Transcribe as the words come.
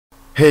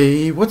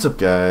Hey, what's up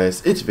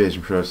guys? It's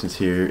Evasionproductionz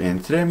here,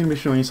 and today I'm going to be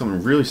showing you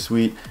something really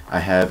sweet. I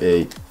have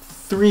a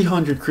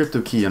 300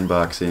 crypto key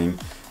unboxing,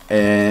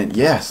 and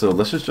yeah, so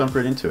let's just jump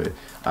right into it.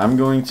 I'm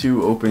going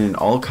to open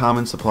all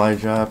common supply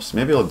drops.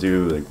 Maybe I'll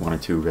do like 1 or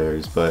 2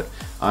 rares, but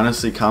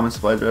honestly common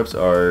supply drops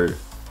are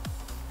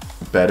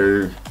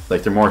better,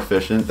 like they're more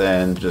efficient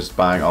than just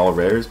buying all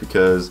rares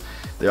because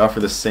they offer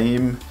the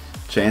same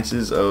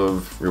chances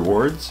of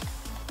rewards.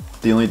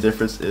 The only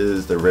difference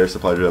is the rare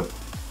supply drop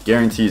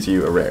guarantees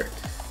you a rare,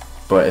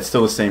 but it's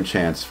still the same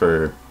chance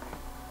for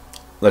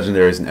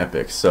legendaries and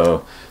epics.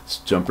 So let's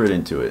jump right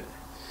into it.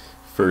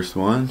 First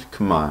one,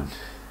 come on.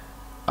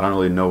 I don't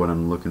really know what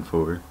I'm looking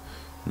for.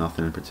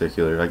 Nothing in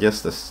particular. I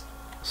guess this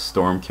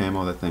storm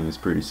camo, that thing is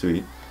pretty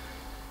sweet.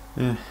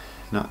 Yeah,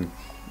 nothing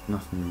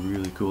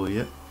really cool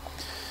yet.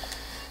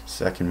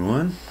 Second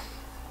one.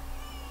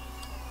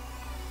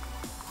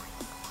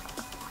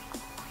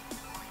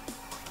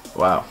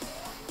 Wow.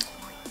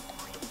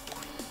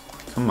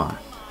 Come on.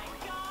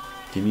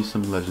 Give me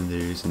some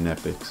legendaries and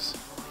epics.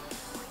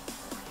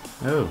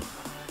 Oh,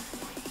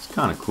 it's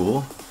kind of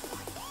cool.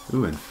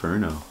 Ooh,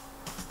 Inferno.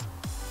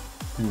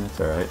 Yeah, that's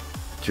alright.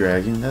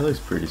 Dragon, that looks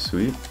pretty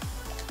sweet.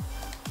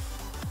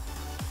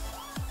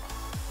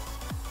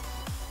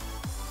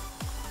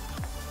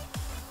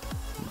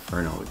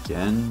 Inferno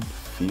again.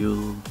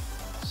 Field.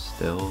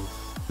 Stealth.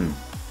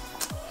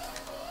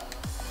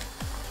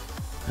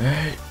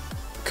 Alright.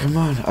 Come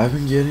on, I've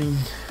been getting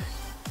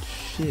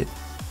shit.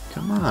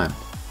 Come on.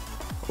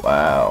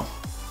 Wow.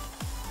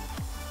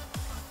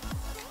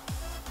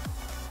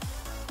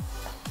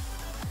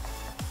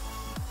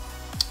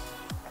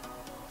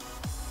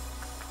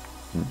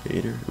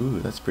 Invader. Ooh,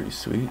 that's pretty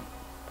sweet.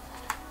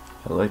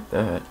 I like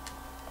that.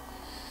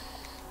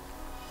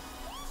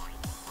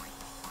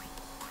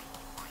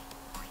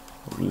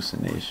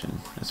 Hallucination.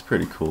 That's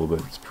pretty cool,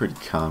 but it's pretty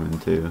common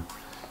too.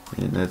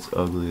 And that's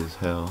ugly as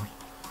hell.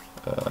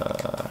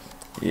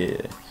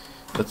 Yeah.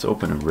 Let's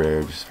open a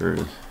rare just for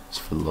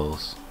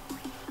lulz.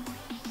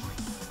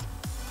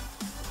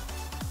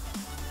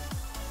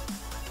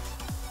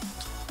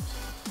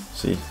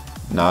 See,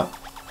 not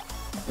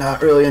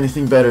really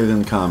anything better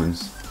than the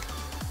commons.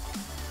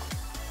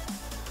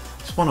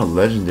 Just want a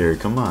legendary,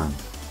 come on.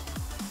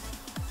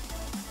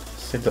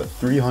 Saved up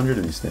 300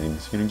 of these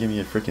things. You're gonna give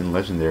me a freaking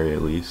legendary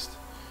at least.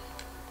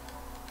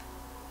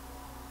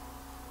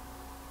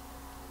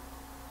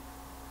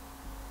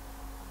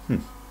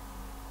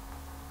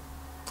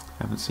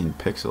 Haven't seen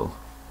Pixel.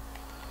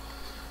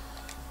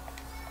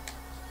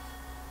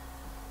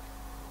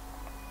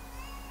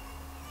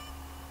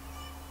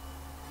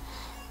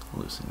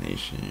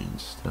 Hallucination,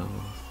 stealth,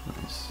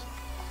 nice.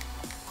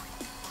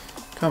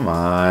 Come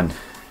on.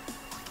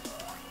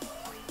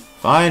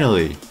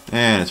 Finally!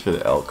 Man, it's for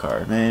the L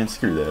card. Man,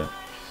 screw that.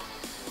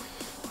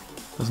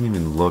 Doesn't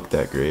even look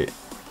that great.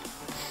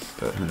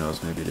 But who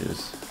knows, maybe it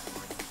is.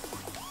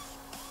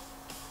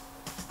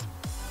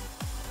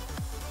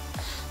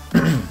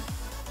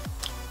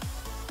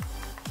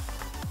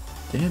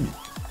 Damn it.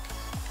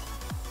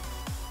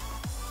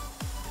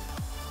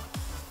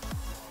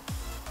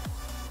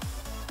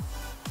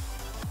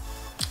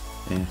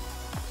 Yeah.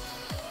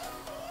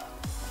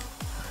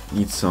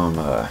 Need some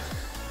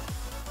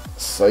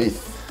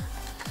scythe,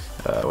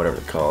 whatever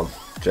they're called,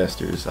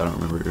 jesters. I don't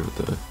remember what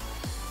the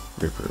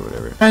ripper or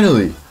whatever.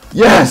 Finally,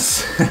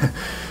 yes.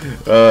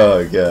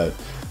 Oh god,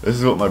 this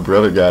is what my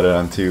brother got it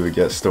on too. We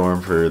got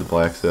Storm for the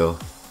black cell.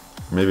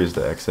 Maybe it's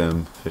the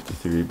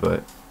XM53,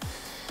 but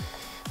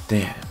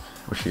damn,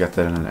 wish we got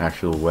that in an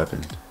actual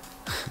weapon.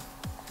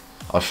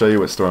 I'll show you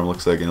what Storm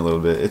looks like in a little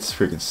bit. It's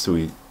freaking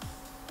sweet.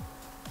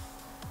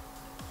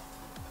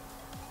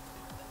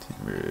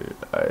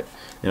 Alright,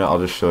 you know, I'll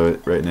just show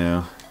it right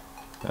now.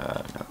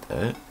 Not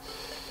that.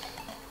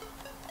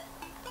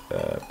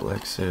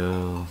 Black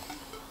sail.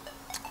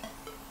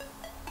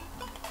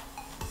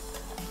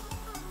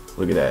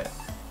 Look at that.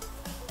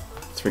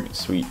 It's freaking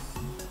sweet.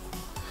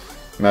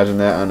 Imagine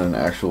that on an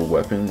actual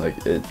weapon.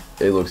 Like it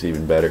looks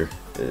even better.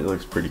 It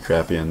looks pretty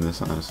crappy on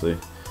this, honestly.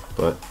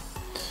 But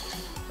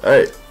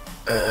alright,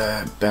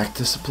 back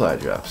to supply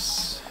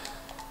drops.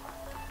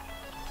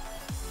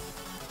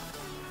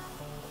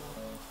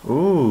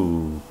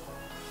 Ooh,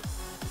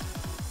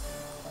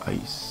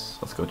 ice.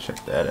 Let's go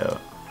check that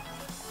out.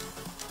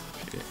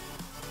 Shit.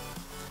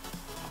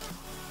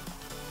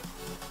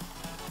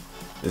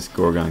 This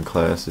Gorgon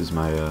class is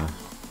my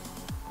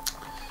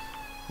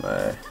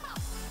my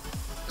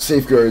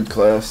safeguard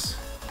class.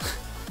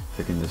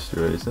 Freaking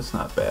destroys. That's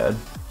not bad.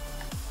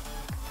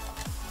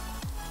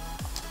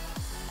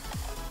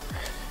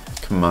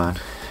 Come on,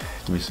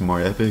 give me some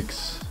more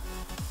epics.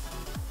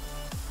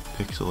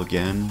 Pixel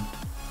again.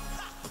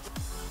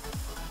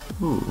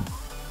 Ooh.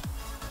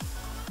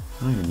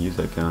 I don't even use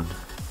that gun.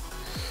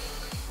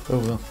 Oh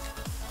well.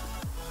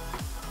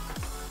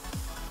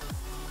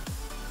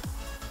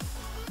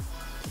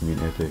 Give me an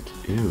epic.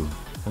 Ew.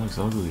 That looks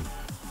ugly.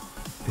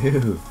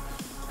 Ew.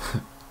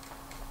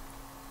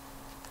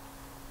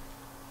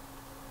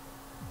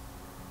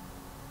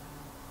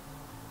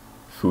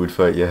 Food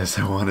fight, yes,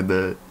 I wanted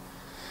that.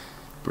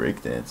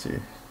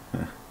 breakdancer.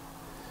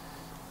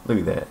 Look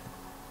at that.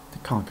 The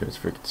conker is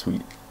freaking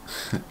sweet.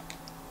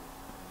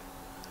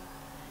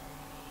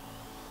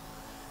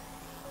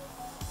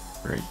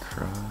 Right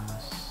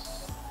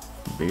cross.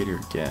 Vader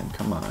again.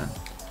 Come on.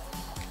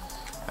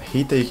 I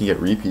hate that you can get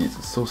repeats.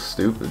 It's so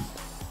stupid.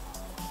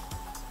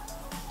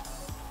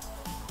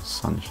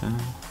 Sunshine.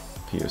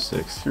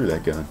 PO6. Screw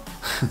that gun.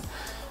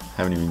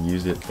 Haven't even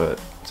used it, but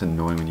it's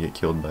annoying when you get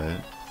killed by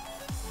it.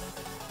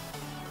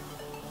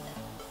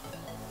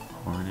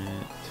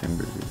 Hornet,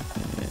 Timber,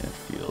 and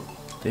Field.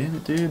 Damn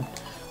it, dude.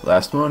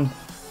 Last one.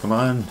 Come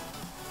on.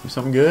 Do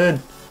something good.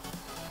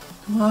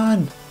 Come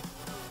on.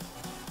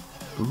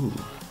 Ooh.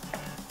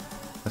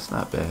 That's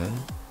not bad.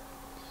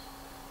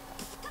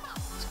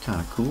 It's kind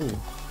of cool. Do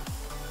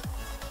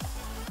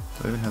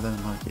I even have that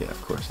unlocked? Yeah,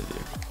 of course I do.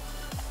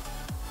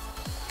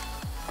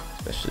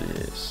 Especially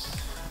this.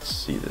 Let's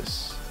see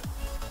this.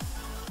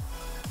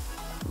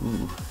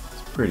 Ooh,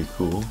 it's pretty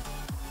cool.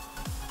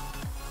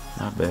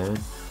 Not bad.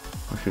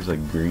 Wish it was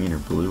like green or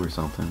blue or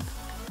something.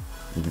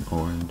 Even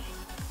orange.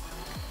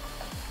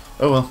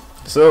 Oh well.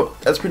 So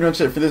that's pretty much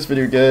it for this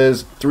video,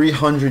 guys.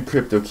 300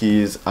 crypto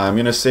keys. I'm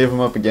gonna save them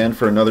up again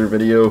for another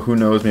video. Who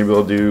knows, maybe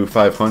I'll do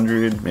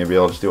 500, maybe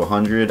I'll just do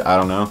 100, I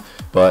don't know,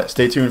 but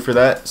stay tuned for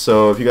that.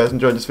 So if you guys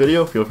enjoyed this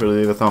video, feel free to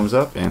leave a thumbs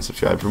up and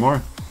subscribe for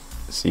more.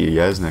 See you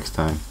guys next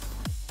time.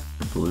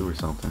 Blue or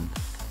something,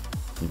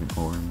 even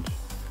orange.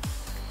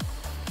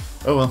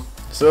 Oh well.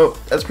 So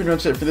that's pretty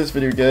much it for this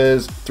video,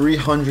 guys.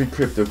 300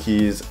 crypto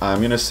keys.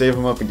 I'm gonna save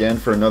them up again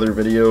for another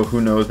video.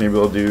 Who knows, maybe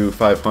I'll do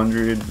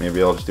 500,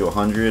 maybe I'll just do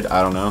 100,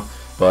 I don't know,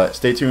 but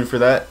stay tuned for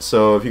that.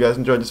 So if you guys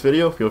enjoyed this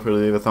video, feel free to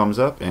leave a thumbs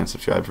up and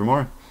subscribe for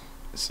more.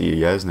 See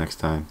you guys next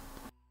time.